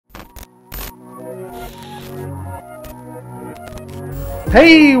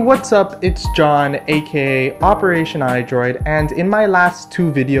Hey, what's up? It's John, aka OPERATIONiDROID, and in my last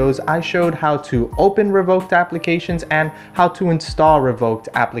two videos I showed how to open revoked applications and how to install revoked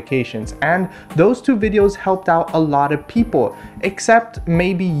applications, and those two videos helped out a lot of people, except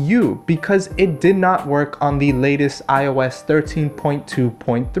maybe you, because it did not work on the latest iOS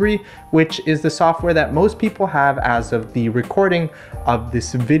 13.2.3, which is the software that most people have as of the recording of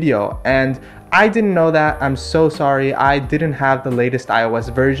this video. And I didn't know that. I'm so sorry. I didn't have the latest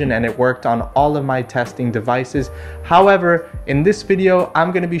iOS version and it worked on all of my testing devices. However, in this video,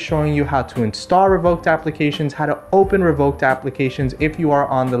 I'm going to be showing you how to install revoked applications, how to open revoked applications if you are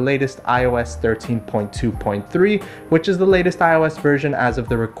on the latest iOS 13.2.3, which is the latest iOS version as of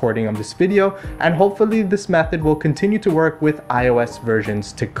the recording of this video. And hopefully this method will continue to work with iOS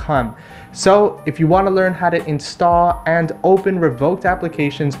versions to come. So if you want to learn how to install and open revoked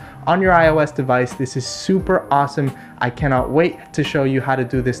applications on your iOS device, this is super awesome. I cannot wait to show you how to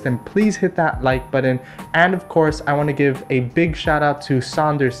do this. Then please hit that like button. And of course, I want to give a big shout out to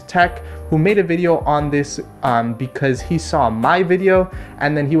Saunders Tech, who made a video on this because he saw my video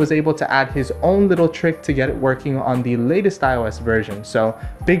and then he was able to add his own little trick to get it working on the latest iOS version. So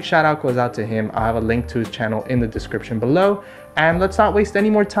big shout out goes out to him. I'll have a link to his channel in the description below. And let's not waste any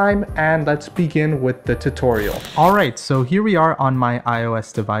more time and let's begin with the tutorial. Alright, so here we are on my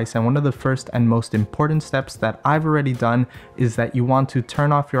iOS device, and one of the first and most important steps that I've already done is that you want to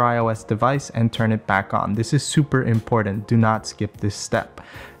turn off your iOS device and turn it back on. This is super important. Do not skip this step.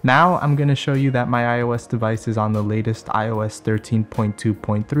 Now I'm going to show you that my iOS device is on the latest iOS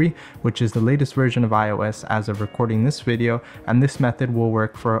 13.2.3, which is the latest version of iOS as of recording this video, and this method will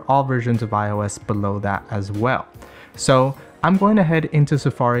work for all versions of iOS below that as well. So I'm going to head into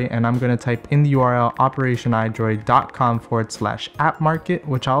Safari and I'm going to type in the URL operationidroid.com/appmarket,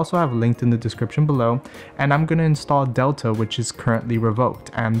 which I also have linked in the description below, and I'm going to install Delta, which is currently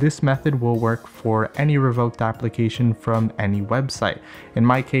revoked, and this method will work for any revoked application from any website. In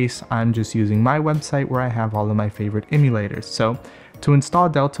my case, I'm just using my website where I have all of my favorite emulators. So to install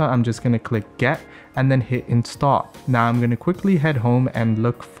Delta, I'm just going to click Get and then hit install. Now I'm going to quickly head home and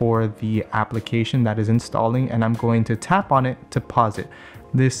look for the application that is installing, and I'm going to tap on it to pause it.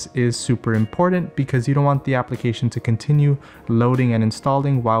 This is super important because you don't want the application to continue loading and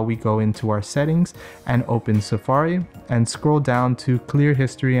installing while we go into our settings and open Safari and scroll down to clear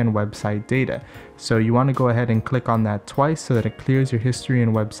history and website data. So you want to go ahead and click on that twice so that it clears your history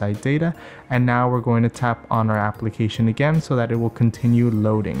and website data. And now we're going to tap on our application again so that it will continue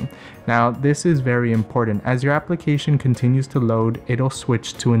loading. Now this is very important. As your application continues to load, it'll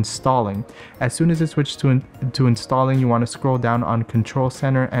switch to installing. As soon as it switches to installing, you want to scroll down on Control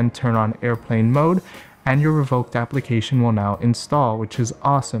Center and turn on airplane mode, and your revoked application will now install, which is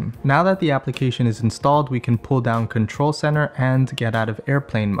awesome. Now that the application is installed, we can pull down Control Center and get out of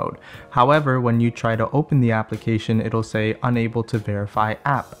airplane mode. However, when you try to open the application, it'll say unable to verify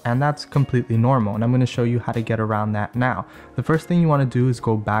app, and that's completely normal, and I'm going to show you how to get around that now. The first thing you want to do is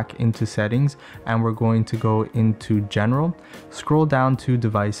go back into settings, and we're going to go into general, scroll down to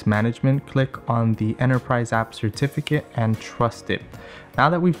device management, click on the enterprise app certificate and trust it. Now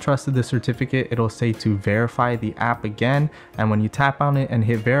that we've trusted the certificate, it'll say to verify the app again, and when you tap on it and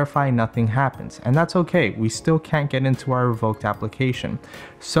hit verify, nothing happens, and that's okay. We still can't get into our revoked application.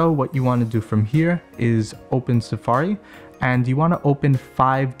 So what you want to do from here is open Safari, and you want to open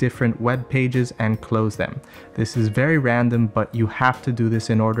 5 different web pages and close them. This is very random, but you have to do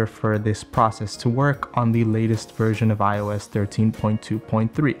this in order for this process to work on the latest version of iOS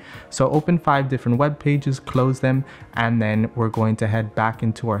 13.2.3. So open 5 different web pages, close them, and then we're going to head back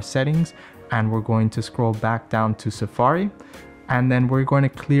into our settings and we're going to scroll back down to Safari, and then we're going to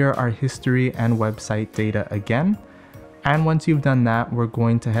clear our history and website data again. And once you've done that, we're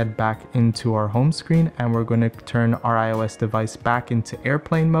going to head back into our home screen and we're going to turn our iOS device back into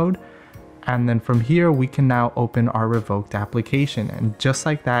airplane mode. And then from here, we can now open our revoked application. And just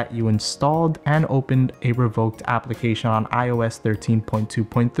like that, you installed and opened a revoked application on iOS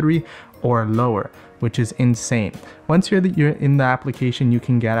 13.2.3 or lower, which is insane. Once you're in the application, you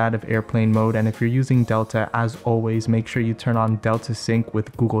can get out of airplane mode, and if you're using Delta, as always, make sure you turn on Delta Sync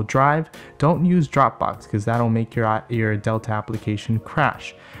with Google Drive. Don't use Dropbox because that'll make your Delta application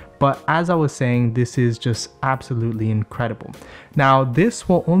crash. But as I was saying, this is just absolutely incredible. Now, this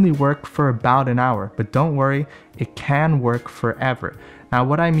will only work for about an hour, but don't worry, it can work forever. Now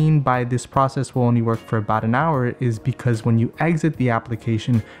what I mean by this process will only work for about an hour is because when you exit the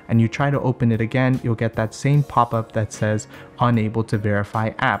application and you try to open it again, you'll get that same pop-up that says unable to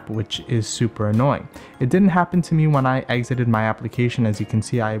verify app, which is super annoying. It didn't happen to me when I exited my application. As you can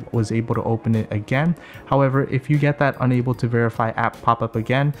see, I was able to open it again. However, if you get that unable to verify app pop-up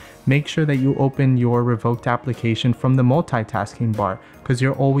again, make sure that you open your revoked application from the multitasking bar, because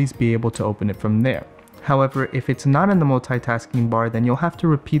you'll always be able to open it from there. However, if it's not in the multitasking bar, then you'll have to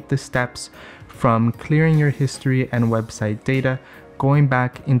repeat the steps from clearing your history and website data, going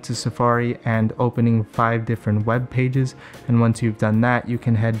back into Safari and opening 5 different web pages. And once you've done that, you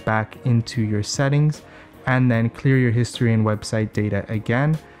can head back into your settings and then clear your history and website data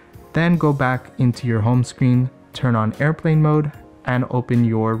again. Then go back into your home screen, turn on airplane mode, and open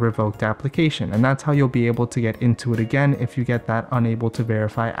your revoked application. And that's how you'll be able to get into it again if you get that unable to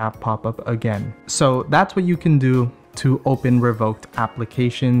verify app pop-up again. So that's what you can do to open revoked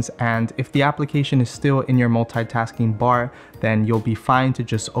applications. And if the application is still in your multitasking bar, then you'll be fine to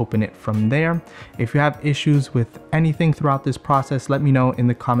just open it from there. If you have issues with anything throughout this process, let me know in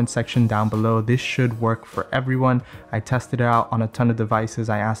the comment section down below. This should work for everyone. I tested it out on a ton of devices.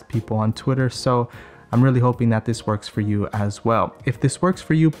 I asked people on Twitter, so I'm really hoping that this works for you as well. If this works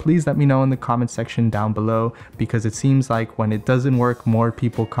for you, please let me know in the comment section down below, because it seems like when it doesn't work, more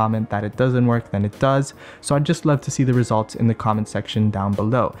people comment that it doesn't work than it does. So I'd just love to see the results in the comment section down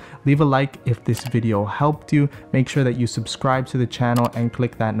below. Leave a like if this video helped you. Make sure that you subscribe to the channel and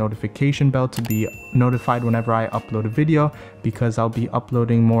click that notification bell to be notified whenever I upload a video, because I'll be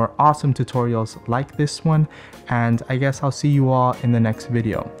uploading more awesome tutorials like this one. And I guess I'll see you all in the next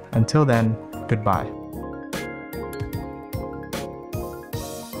video. Until then, goodbye.